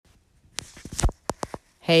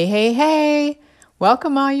Hey, hey, hey.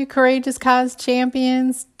 Welcome all you Courageous Cause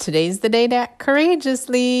champions. Today's the day to act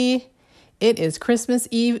courageously. It is Christmas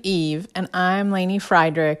Eve, and I'm Lainey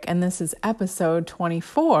Friedrich, and this is episode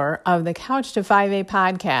 24 of the Couch to 5A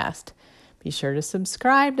podcast. Be sure to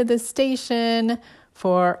subscribe to this station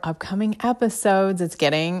for upcoming episodes. It's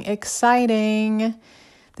getting exciting.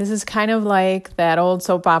 This is kind of like that old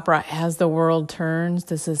soap opera, As the World Turns.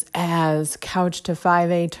 This is As Couch to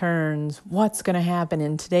 5A Turns. What's going to happen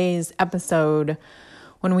in today's episode?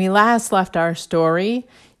 When we last left our story,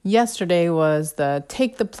 yesterday was the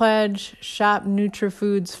Take the Pledge, Shop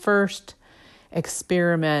NutraFoods First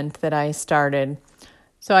experiment that I started.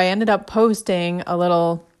 So I ended up posting a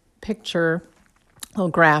little picture, little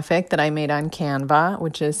graphic that I made on Canva,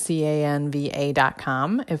 which is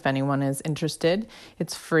canva.com. If anyone is interested,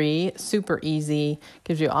 it's free, super easy,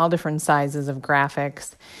 gives you all different sizes of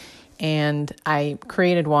graphics. And I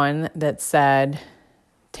created one that said,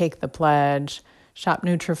 take the pledge, shop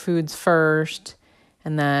NutraFoods first.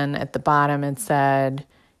 And then at the bottom it said,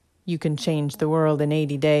 you can change the world in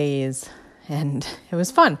 80 days. And it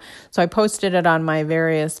was fun. So I posted it on my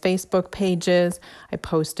various Facebook pages. I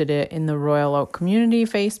posted it in the Royal Oak Community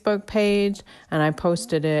Facebook page, and I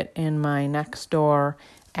posted it in my Nextdoor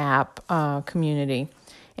app community,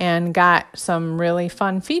 and got some really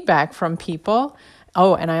fun feedback from people.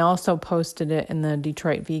 Oh, and I also posted it in the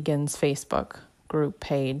Detroit Vegans Facebook group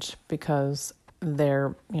page because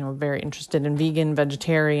they're, very interested in vegan,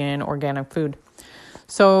 vegetarian, organic food.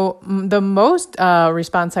 So the most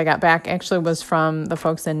response I got back actually was from the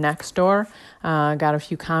folks in Nextdoor. Got a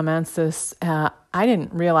few comments. I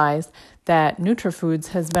didn't realize that NutraFoods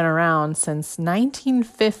has been around since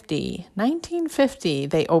 1950. 1950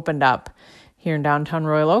 they opened up here in downtown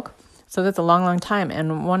Royal Oak. So that's a long, long time.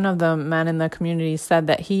 And one of the men in the community said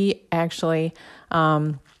that he actually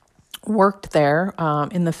worked there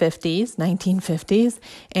in the 1950s,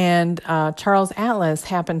 and Charles Atlas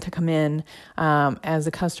happened to come in as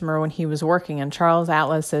a customer when he was working. And Charles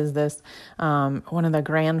Atlas is this one of the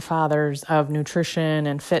grandfathers of nutrition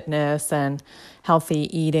and fitness and healthy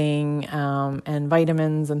eating and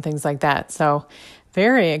vitamins and things like that. So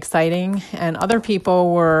very exciting. And other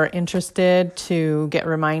people were interested to get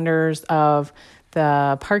reminders of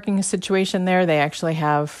the parking situation there. They actually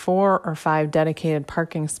have 4 or 5 dedicated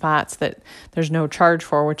parking spots that there's no charge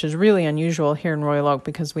for, which is really unusual here in Royal Oak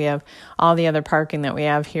because we have all the other parking that we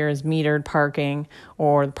have here is metered parking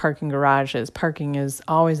or the parking garages. Parking is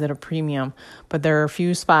always at a premium, but there are a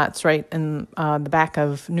few spots right in the back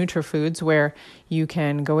of NutraFoods where you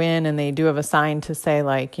can go in, and they do have a sign to say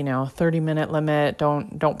 30-minute limit.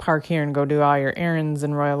 Don't park here and go do all your errands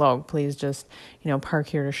in Royal Oak. Please just park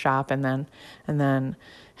here to shop and then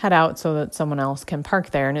head out so that someone else can park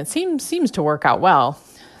there. And it seems to work out well.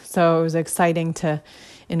 So it was exciting to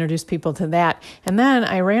introduce people to that. And then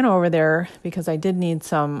I ran over there because I did need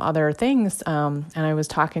some other things. And I was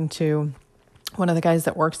talking to one of the guys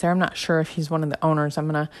that works there. I'm not sure if he's one of the owners. I'm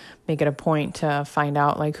going to make it a point to find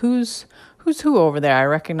out who's who over there. I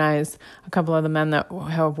recognize a couple of the men that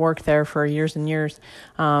have worked there for years and years.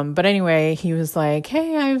 But anyway, he was like,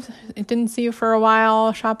 hey, I didn't see you for a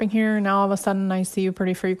while shopping here. Now all of a sudden I see you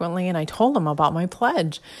pretty frequently. And I told him about my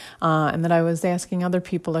pledge and that I was asking other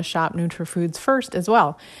people to shop NutraFoods first as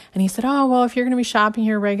well. And he said, oh, well, if you're going to be shopping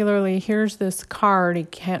here regularly, here's this card. He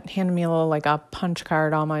handed me a little a punch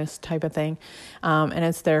card almost type of thing. And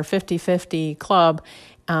it's their 50/50 club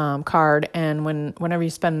card, and whenever you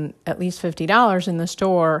spend at least $50 in the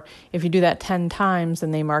store, if you do that 10 times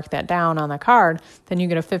and they mark that down on the card, then you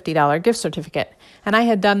get a $50 gift certificate. And I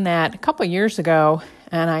had done that a couple of years ago,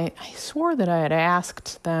 and I swore that I had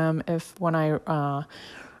asked them if when I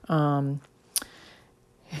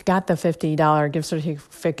got the $50 gift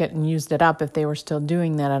certificate and used it up, if they were still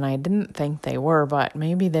doing that, and I didn't think they were, but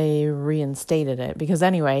maybe they reinstated it. Because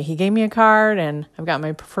anyway, he gave me a card, and I've got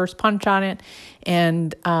my first punch on it,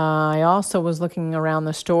 and I also was looking around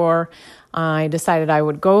the store. I decided I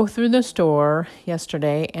would go through the store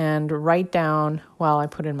yesterday and write down, I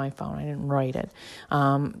put it in my phone, I didn't write it,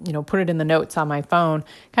 put it in the notes on my phone,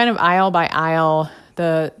 kind of aisle by aisle,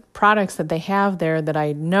 the products that they have there that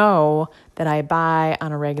I know that I buy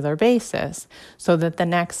on a regular basis, so that the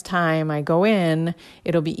next time I go in,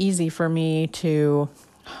 it'll be easy for me to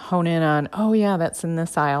hone in on, oh yeah, that's in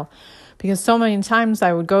this aisle. Because so many times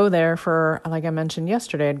I would go there for, like I mentioned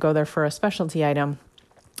yesterday, I'd go there for a specialty item,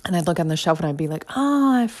 and I'd look on the shelf and I'd be like,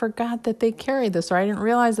 I forgot that they carry this, or I didn't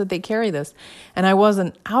realize that they carry this. And I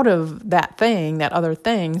wasn't out of that other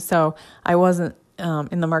thing, so I wasn't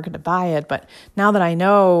in the market to buy it. But now that I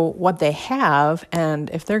know what they have, and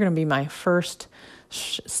if they're going to be my first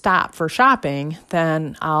stop for shopping,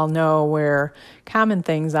 then I'll know where common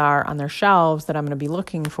things are on their shelves that I'm going to be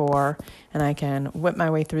looking for, and I can whip my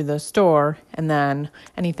way through the store, and then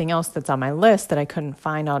anything else that's on my list that I couldn't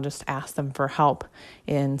find, I'll just ask them for help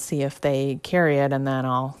and see if they carry it, and then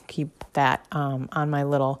I'll keep that on my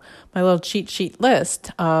little cheat sheet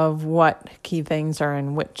list of what key things are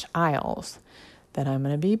in which aisles that I'm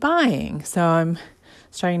going to be buying. So I'm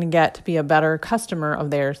starting to get to be a better customer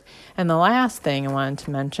of theirs. And the last thing I wanted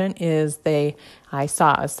to mention is I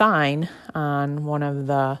saw a sign on one of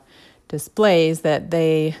the displays that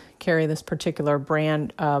they carry this particular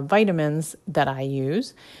brand of vitamins that I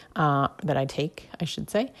use, that I take, I should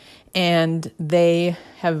say. And they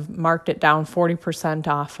have marked it down 40%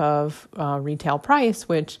 off of retail price,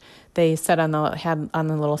 which they said had on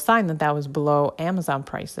the little sign that was below Amazon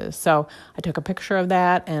prices. So I took a picture of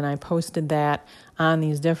that and I posted that on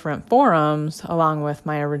these different forums along with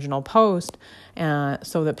my original post,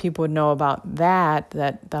 so that people would know about that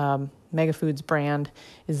the Mega Foods brand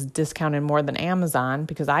is discounted more than Amazon,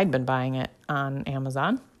 because I'd been buying it on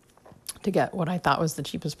Amazon to get what I thought was the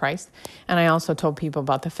cheapest price. And I also told people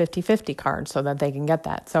about the 50/50 card so that they can get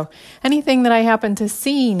that. So anything that I happen to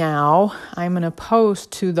see now, I'm going to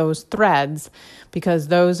post to those threads, because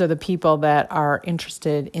those are the people that are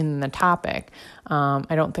interested in the topic.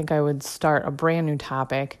 I don't think I would start a brand new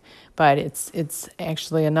topic, but it's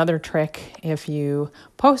actually another trick if you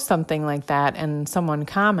post something like that and someone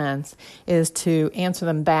comments, is to answer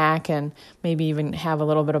them back and maybe even have a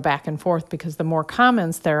little bit of back and forth, because the more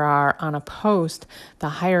comments there are on a post, the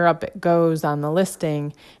higher up it goes on the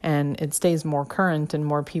listing and it stays more current, and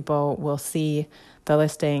more people will see the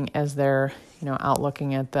listing as they're out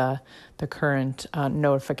looking at the current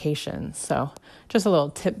notifications. So just a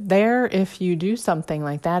little tip there if you do something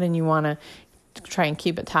like that and you want to try and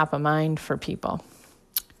keep it top of mind for people.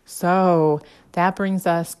 So that brings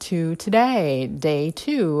us to today, day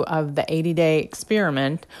 2 of the 80-day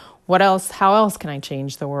experiment. How else can I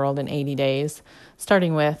change the world in 80 days?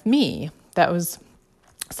 Starting with me. That was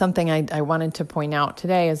something I wanted to point out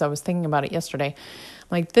today as I was thinking about it yesterday.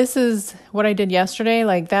 Like, this is what I did yesterday.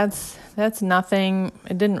 Like, that's nothing.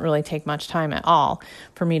 It didn't really take much time at all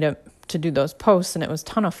for me to do those posts, and it was a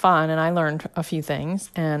ton of fun, and I learned a few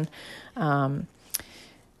things, and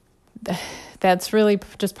that's really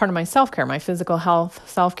just part of my self-care. My physical health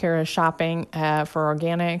self-care is shopping for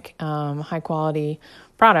organic, high-quality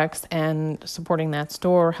products, and supporting that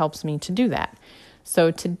store helps me to do that.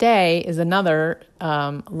 So today is another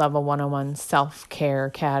Level 101 self-care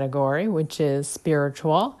category, which is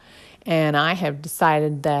spiritual. And I have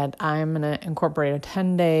decided that I'm going to incorporate a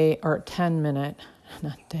 10-day or 10-minute,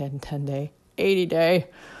 not 10-day, 80-day,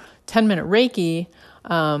 10-minute Reiki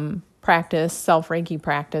practice, self-Reiki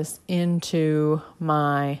practice into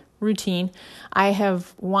my routine. I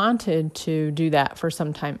have wanted to do that for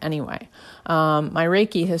some time anyway. My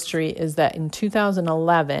Reiki history is that in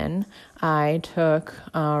 2011, I took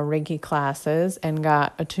Reiki classes and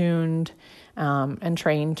got attuned and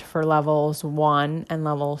trained for levels 1 and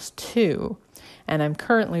levels 2. And I'm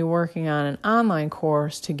currently working on an online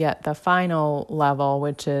course to get the final level,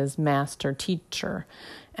 which is Master Teacher.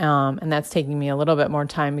 And that's taking me a little bit more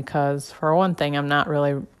time because, for one thing, I'm not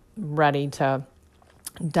really ready to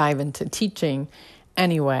dive into teaching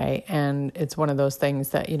anyway. And it's one of those things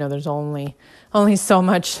that, there's only so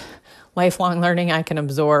much lifelong learning I can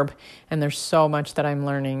absorb. And there's so much that I'm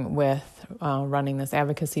learning with running this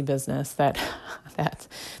advocacy business that's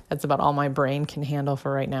about all my brain can handle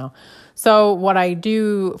for right now. So what I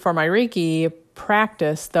do for my Reiki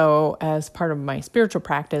practice, though, as part of my spiritual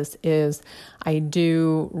practice, is I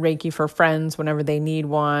do Reiki for friends whenever they need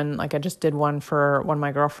one. Like, I just did one for one of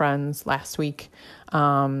my girlfriends last week.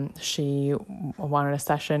 She wanted a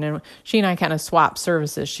session, and she and I kind of swap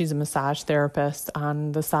services. She's a massage therapist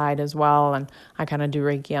on the side as well, and I kind of do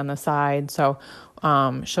Reiki on the side. So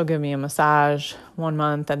she'll give me a massage 1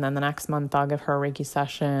 month, and then the next month I'll give her a Reiki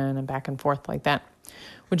session, and back and forth like that,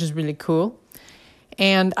 which is really cool.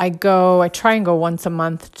 And I try and go once a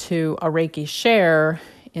month to a Reiki share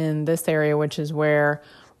in this area, which is where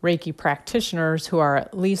Reiki practitioners who are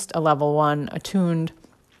at least a level 1 attuned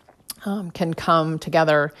can come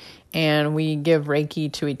together, and we give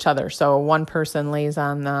Reiki to each other. So one person lays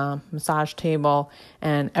on the massage table,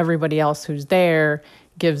 and everybody else who's there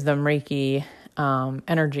gives them Reiki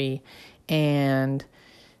energy. And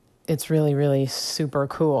it's really, really super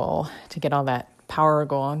cool to get all that power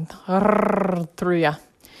going through you.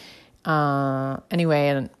 Anyway,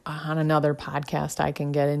 and on another podcast, I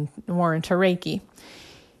can get more into Reiki.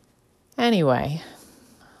 Anyway,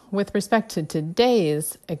 with respect to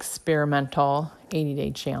today's experimental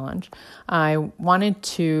 80-day challenge, I wanted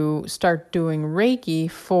to start doing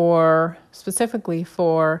Reiki specifically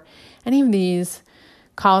for any of these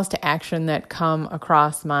calls to action that come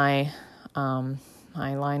across my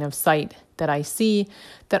my line of sight that I see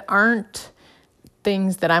that aren't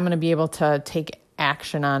things that I'm going to be able to take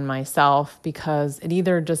action on myself because it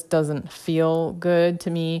either just doesn't feel good to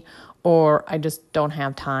me or I just don't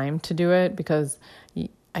have time to do it. Because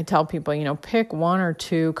I tell people, pick one or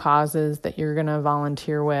two causes that you're going to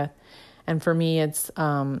volunteer with. And for me, that's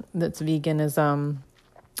veganism,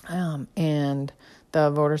 and the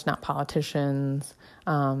Voters Not Politicians,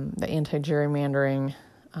 the anti-gerrymandering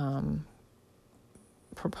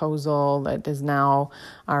proposal that is now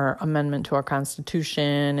our amendment to our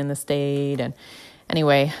Constitution in the state. And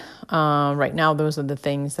anyway, right now, those are the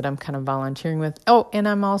things that I'm kind of volunteering with. Oh, and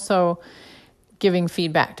I'm also giving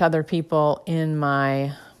feedback to other people in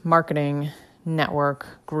my marketing network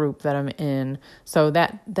group that I'm in. So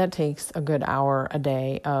that takes a good hour a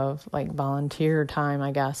day of like volunteer time,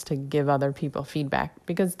 I guess, to give other people feedback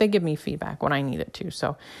because they give me feedback when I need it to.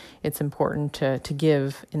 So it's important to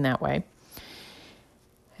give in that way.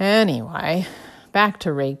 Anyway, back to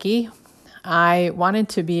Reiki. I wanted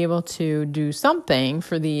to be able to do something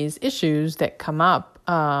for these issues that come up,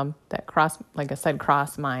 that cross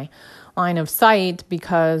my line of sight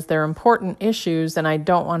because they're important issues and I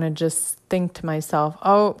don't want to just think to myself,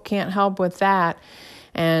 oh, can't help with that.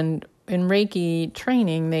 And in Reiki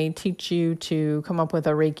training, they teach you to come up with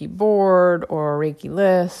a Reiki board or a Reiki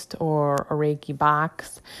list or a Reiki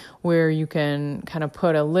box where you can kind of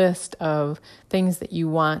put a list of things that you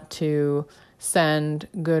want to send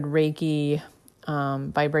good Reiki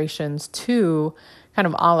vibrations to kind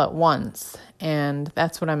of all at once. And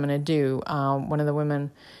that's what I'm going to do. One of the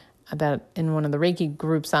women that in one of the Reiki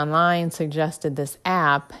groups online suggested this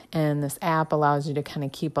app, and this app allows you to kind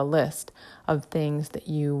of keep a list of things that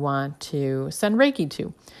you want to send Reiki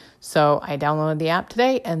to. So I downloaded the app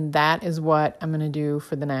today, and that is what I'm going to do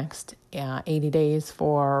for the next 80 days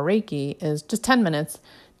for Reiki is just 10 minutes,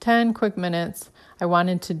 10 quick minutes. I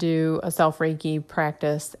wanted to do a self-Reiki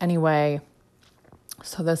practice anyway.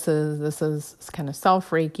 So this is kind of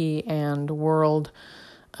self-Reiki and world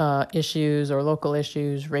issues or local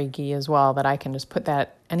issues Reiki as well, that I can just put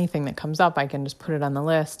that, anything that comes up, I can just put it on the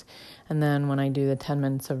list. And then when I do the 10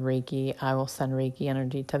 minutes of Reiki, I will send Reiki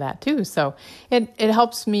energy to that too. So it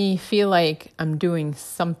helps me feel like I'm doing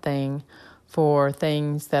something for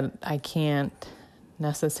things that I can't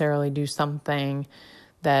necessarily do something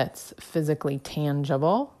that's physically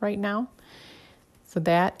tangible right now. So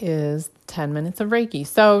that is 10 minutes of Reiki.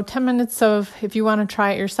 So 10 minutes of, if you want to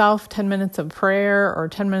try it yourself, 10 minutes of prayer or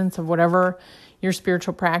 10 minutes of whatever your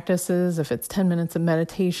spiritual practice is. If it's 10 minutes of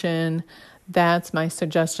meditation, that's my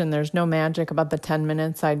suggestion. There's no magic about the 10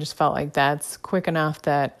 minutes. I just felt like that's quick enough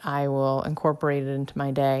that I will incorporate it into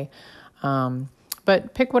my day.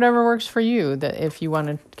 But pick whatever works for you. That if you want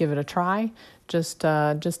to give it a try, just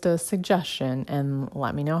a suggestion, and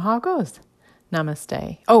let me know how it goes.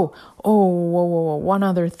 Namaste. Oh, one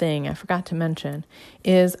other thing I forgot to mention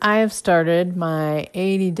is I have started my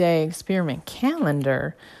 80-day experiment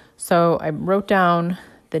calendar. So I wrote down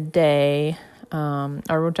the day, I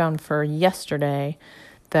wrote down for yesterday,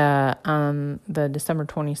 the December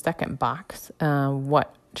 22nd box,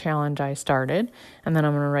 what challenge I started. And then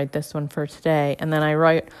I'm going to write this one for today. And then I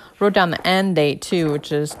wrote down the end date too,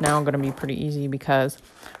 which is now going to be pretty easy because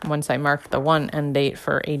once I mark the one end date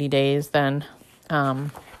for 80 days, then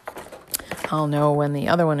I'll know when the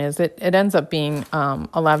other one is. It ends up being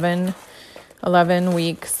 11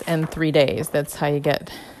 weeks and 3 days. That's how you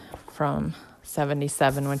get from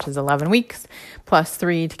 77, which is 11 weeks, plus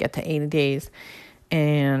 3 to get to 80 days.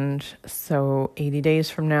 And so 80 days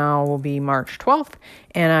from now will be March 12th,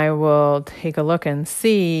 and I will take a look and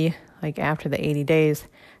see, like after the 80 days,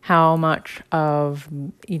 how much of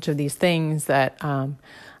each of these things that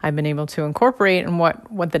I've been able to incorporate and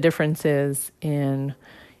what the difference is in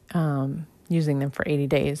using them for 80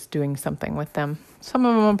 days, doing something with them. Some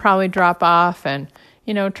of them will probably drop off and,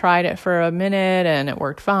 tried it for a minute and it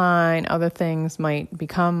worked fine. Other things might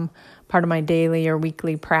become part of my daily or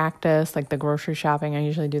weekly practice, like the grocery shopping. I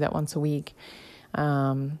usually do that once a week.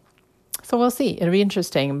 So we'll see. It'll be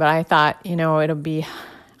interesting. But I thought,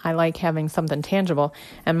 I like having something tangible.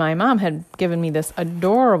 And my mom had given me this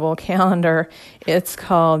adorable calendar. It's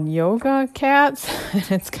called Yoga Cats.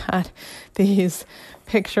 And it's got these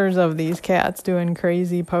pictures of these cats doing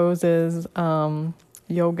crazy poses,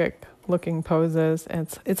 yogic looking poses.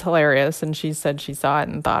 It's hilarious. And she said she saw it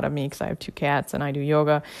and thought of me because I have 2 cats and I do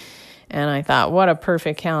yoga. And I thought, what a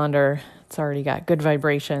perfect calendar It's already got good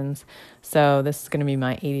vibrations. So this is going to be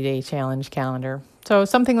my 80-day challenge calendar. So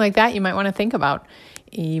something like that you might want to think about,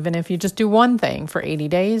 even if you just do one thing for 80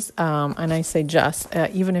 days. And I say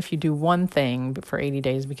even if you do one thing for 80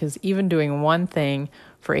 days, because even doing one thing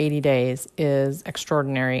for 80 days is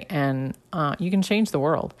extraordinary, and you can change the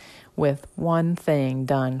world with one thing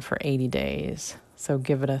done for 80 days. So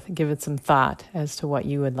give it some thought as to what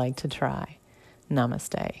you would like to try.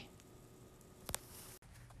 Namaste.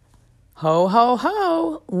 Ho, ho,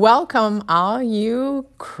 ho. Welcome all you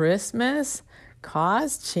Christmas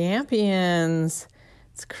cause champions.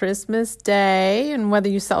 It's Christmas Day, and whether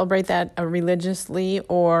you celebrate that religiously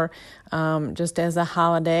or just as a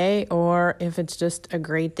holiday, or if it's just a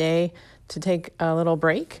great day to take a little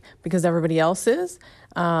break because everybody else is,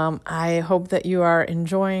 I hope that you are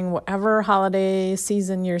enjoying whatever holiday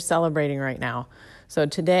season you're celebrating right now. So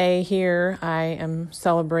today here I am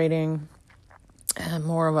celebrating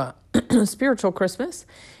more of a spiritual Christmas,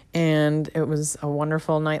 and it was a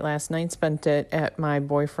wonderful night last night. Spent it at my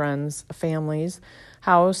boyfriend's family's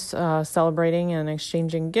house, celebrating and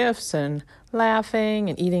exchanging gifts and laughing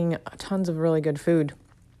and eating tons of really good food.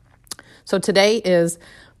 So today is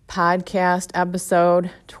podcast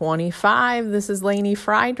episode 25. This is Lainey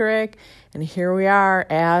Friedrich, and here we are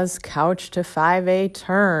as Couch to 5A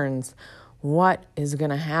turns. What is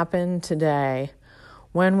going to happen today?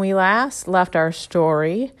 When we last left our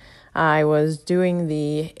story, I was doing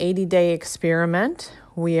the 80-day experiment.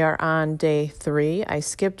 We are on day 3. I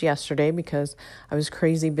skipped yesterday because I was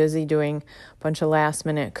crazy busy doing a bunch of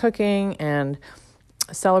last-minute cooking and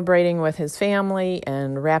celebrating with his family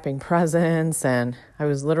and wrapping presents, and I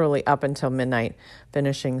was literally up until midnight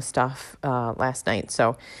finishing stuff last night.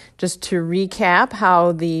 So just to recap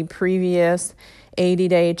how the previous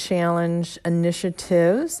 80-day challenge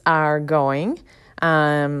initiatives are going.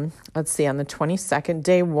 Let's see, on the 22nd,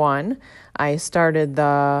 day 1, I started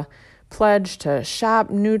the pledge to shop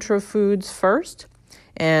NutraFoods first,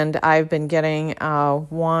 and I've been getting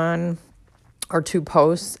 1 or 2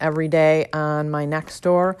 posts every day on my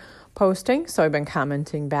Nextdoor posting, so I've been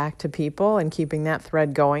commenting back to people and keeping that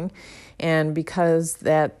thread going. And because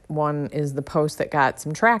that one is the post that got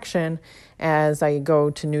some traction, as I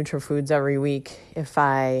go to NutraFoods every week, if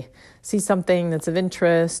I see something that's of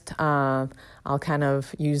interest, I'll kind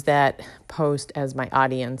of use that post as my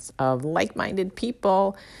audience of like-minded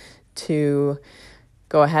people to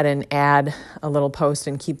go ahead and add a little post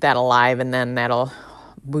and keep that alive, and then that'll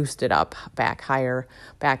boost it up back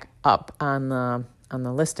up on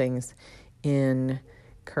the listings in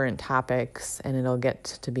current topics, and it'll get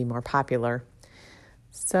to be more popular.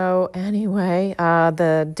 So anyway,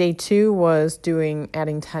 the day 2 was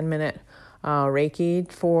adding 10-minute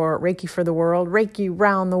Reiki for the world, Reiki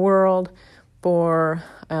round the world for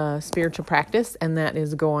spiritual practice, and that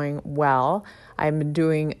is going well. I've been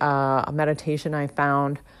doing a meditation I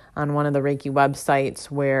found on one of the Reiki websites,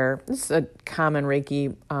 where this is a common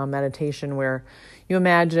Reiki meditation where you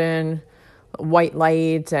imagine white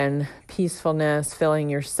light and peacefulness filling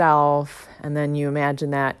yourself, and then you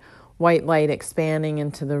imagine that white light expanding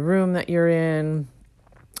into the room that you're in,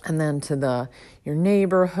 and then to your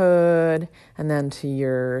neighborhood, and then to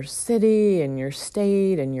your city and your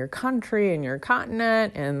state and your country and your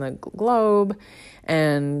continent and the globe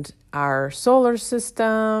and our solar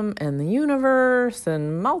system and the universe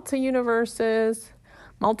and multiverses,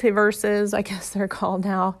 I guess they're called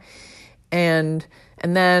now. And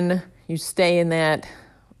then you stay in that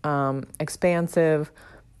expansive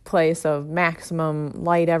place of maximum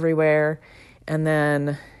light everywhere, and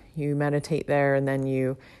then you meditate there, and then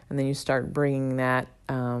you start bringing that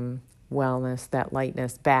wellness, that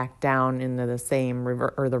lightness back down into the same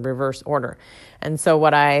the reverse order. And so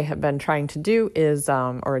what I have been trying to do is,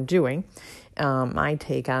 my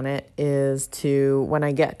take on it is to, when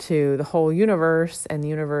I get to the whole universe and the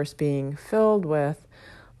universe being filled with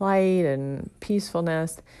light and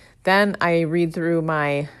peacefulness, then I read through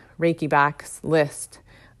my Reiki Box list.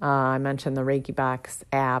 I mentioned the Reiki Box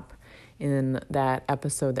app in that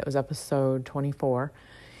episode. That was episode 24.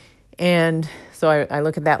 And so I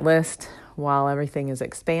look at that list while everything is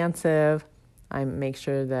expansive. I make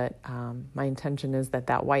sure that my intention is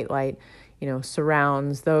that white light,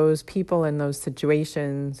 surrounds those people in those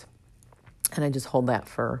situations. And I just hold that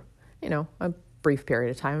for, a brief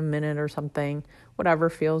period of time, a minute or something,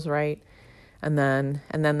 whatever feels right. And then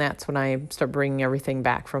that's when I start bringing everything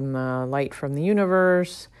back from the light from the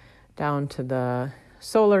universe down to the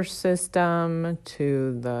solar system,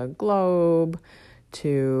 to the globe,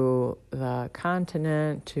 to the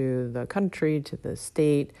continent, to the country, to the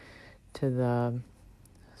state, to the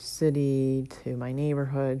city, to my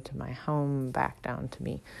neighborhood, to my home, back down to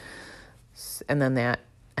me. And then that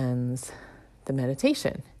ends the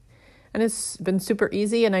meditation. And it's been super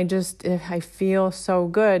easy, and I feel so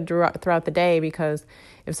good throughout the day, because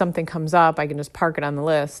if something comes up, I can just park it on the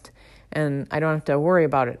list, and I don't have to worry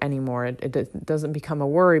about it anymore. It doesn't become a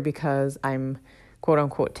worry because I'm, quote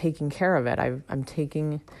unquote, taking care of it. I'm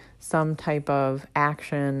taking some type of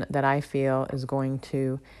action that I feel is going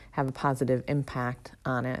to have a positive impact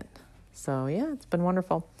on it. So yeah, it's been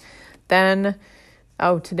wonderful. Then,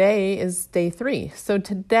 today is day 3. So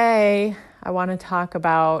today I want to talk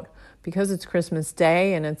about, because it's Christmas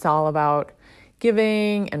Day and it's all about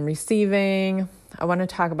giving and receiving, I want to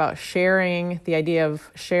talk about sharing, the idea of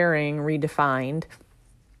sharing redefined.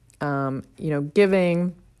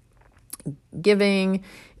 Giving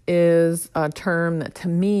is a term that to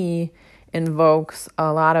me invokes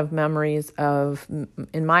a lot of memories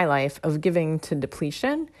in my life, of giving to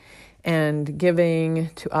depletion and giving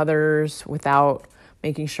to others without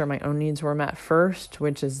making sure my own needs were met first,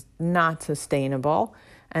 which is not sustainable,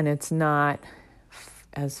 and it's not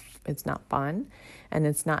fun, and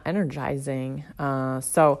it's not energizing.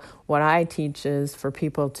 So what I teach is for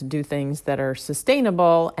people to do things that are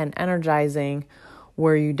sustainable and energizing,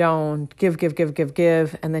 where you don't give,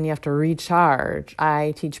 and then you have to recharge.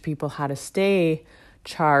 I teach people how to stay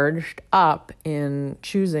charged up in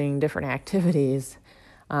choosing different activities.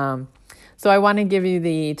 So I want to give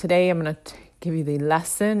you today I'm going to give you the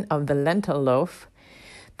lesson of the lentil loaf.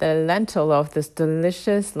 The lentil loaf, this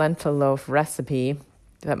delicious lentil loaf recipe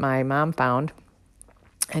that my mom found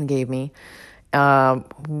and gave me,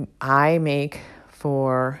 I make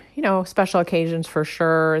for, special occasions for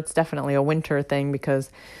sure. It's definitely a winter thing because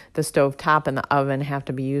the stove top and the oven have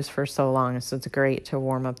to be used for so long. So it's great to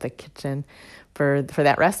warm up the kitchen for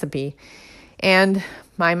that recipe. And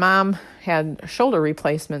my mom had shoulder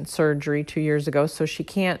replacement surgery 2 years ago, so she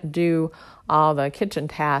can't do all the kitchen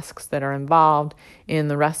tasks that are involved in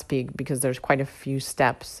the recipe because there's quite a few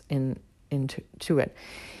steps into it.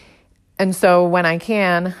 And so when I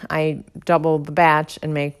can, I double the batch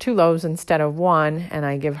and make 2 loaves instead of 1, and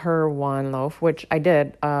I give her 1 loaf, which I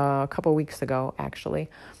did a couple weeks ago,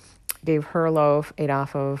 actually. Gave her a loaf, ate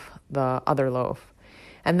off of the other loaf.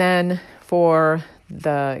 And then for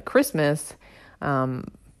the Christmas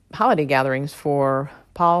holiday gatherings for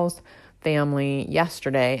Paul's family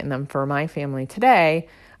yesterday, and then for my family today,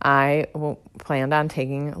 I planned on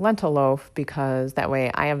taking lentil loaf, because that way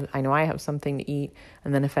I know I have something to eat,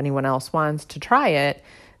 and then if anyone else wants to try it,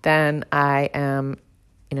 then I am,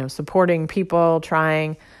 supporting people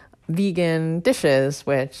trying vegan dishes,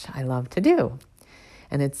 which I love to do.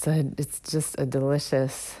 And it's just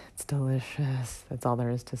delicious. It's delicious. That's all there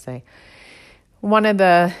is to say.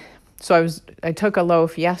 I took a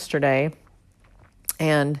loaf yesterday,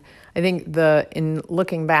 and I think in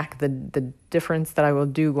looking back, the difference that I will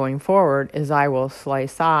do going forward is I will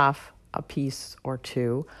slice off a piece or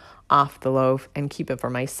 2 off the loaf and keep it for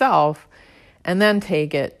myself, and then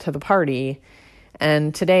take it to the party.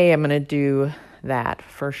 And today I'm going to do that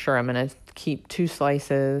for sure. I'm going to keep 2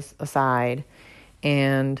 slices aside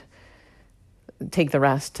and take the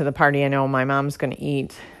rest to the party. I know my mom's going to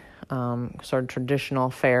eat sort of traditional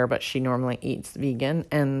fare, but she normally eats vegan,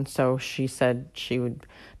 and so she said she would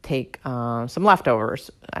take some leftovers.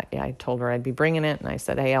 I told her I'd be bringing it, and I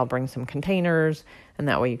said, hey, I'll bring some containers, and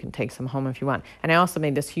that way you can take some home if you want. And I also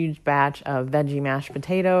made this huge batch of veggie mashed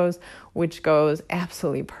potatoes, which goes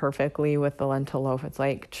absolutely perfectly with the lentil loaf. It's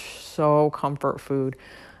like so comfort food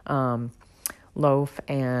loaf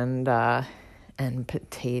and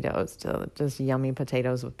potatoes, just yummy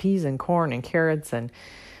potatoes with peas and corn and carrots and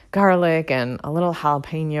garlic and a little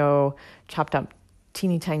jalapeno chopped up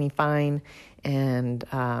teeny tiny fine, and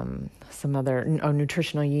some other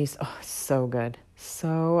nutritional yeast. Oh, so good.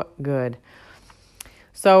 So good.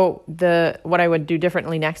 So what I would do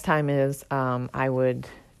differently next time is I would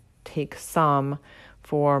take some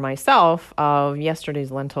for myself of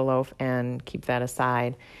yesterday's lentil loaf and keep that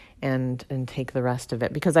aside and take the rest of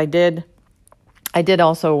it, because I did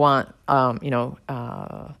also want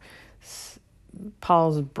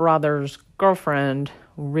Paul's brother's girlfriend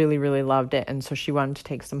really, really loved it, and so she wanted to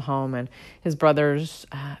take some home, and his brother's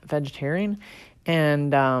vegetarian,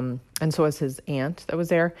 and so was his aunt that was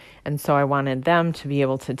there, and so I wanted them to be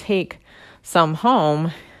able to take some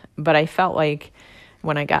home, but I felt like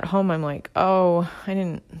when I got home, I'm like, oh, I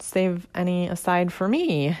didn't save any aside for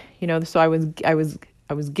me, so I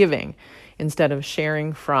was giving instead of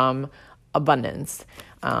sharing from abundance.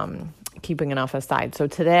 Keeping enough aside. So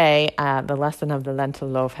today, the lesson of the lentil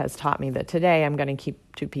loaf has taught me that today I'm going to keep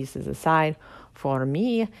 2 pieces aside for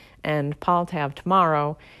me and Paul to have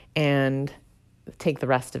tomorrow, and take the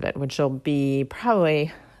rest of it, which will be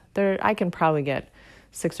probably I can probably get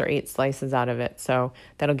 6 or 8 slices out of it. So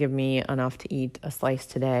that'll give me enough to eat a slice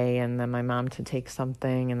today, and then my mom to take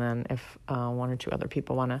something. And then if 1 or 2 other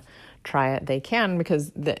people want to try it, they can,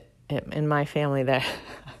 because in my family that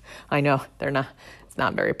I know it's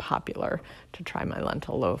not very popular to try my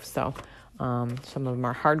lentil loaf. So some of them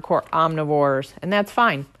are hardcore omnivores, and that's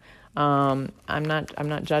fine. I'm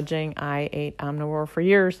not judging. I ate omnivore for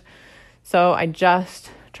years. So I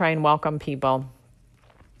just try and welcome people.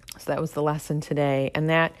 So that was the lesson today. And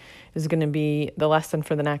that is going to be the lesson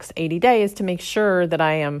for the next 80 days, to make sure that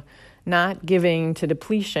I am not giving to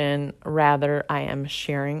depletion. Rather, I am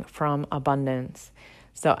sharing from abundance.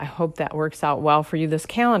 So I hope that works out well for you. This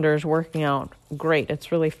calendar is working out great.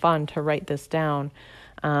 It's really fun to write this down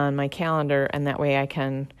on my calendar. And that way I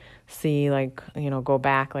can see, go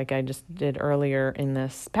back like I just did earlier in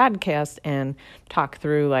this podcast and talk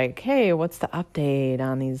through hey, what's the update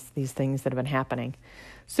on these things that have been happening.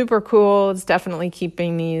 Super cool. It's definitely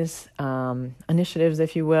keeping these initiatives,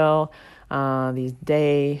 if you will, these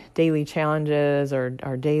daily challenges or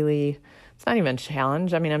daily, it's not even a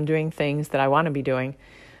challenge. I mean, I'm doing things that I want to be doing.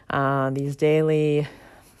 These daily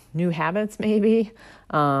new habits, maybe.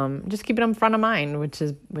 Just keeping them front of mind, which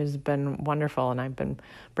has been wonderful. And I've been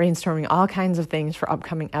brainstorming all kinds of things for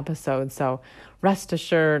upcoming episodes. So rest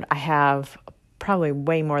assured, I have probably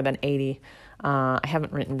way more than 80. I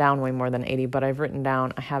haven't written down way more than 80, but I've written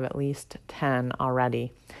down, I have at least 10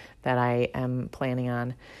 already that I am planning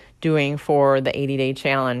on doing for the 80-day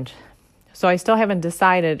challenge. So I still haven't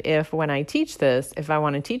decided if, when I teach this, if I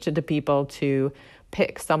want to teach it to people to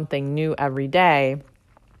pick something new every day.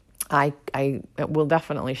 I will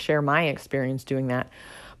definitely share my experience doing that.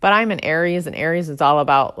 But I'm in Aries, and Aries is all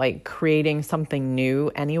about creating something new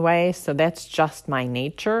anyway. So that's just my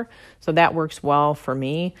nature. So that works well for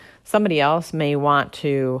me. Somebody else may want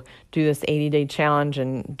to do this 80-day challenge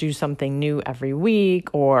and do something new every week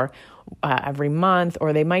or every month,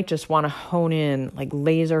 or they might just want to hone in,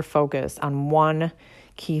 laser focus on one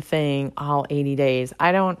key thing all 80 days.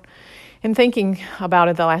 In thinking about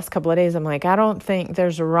it the last couple of days, I'm I don't think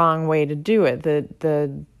there's a wrong way to do it.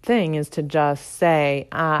 The thing is to just say,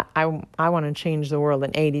 I want to change the world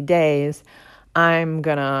in 80 days. I'm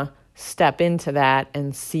going to step into that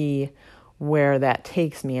and see where that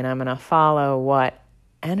takes me. And I'm going to follow what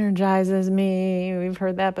energizes me. We've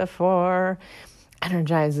heard that before.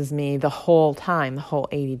 Energizes me the whole time, the whole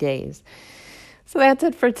 80 days. So that's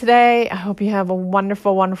it for today. I hope you have a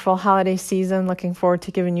wonderful, wonderful holiday season. Looking forward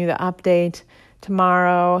to giving you the update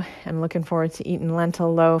tomorrow. I'm looking forward to eating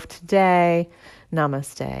lentil loaf today.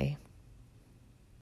 Namaste.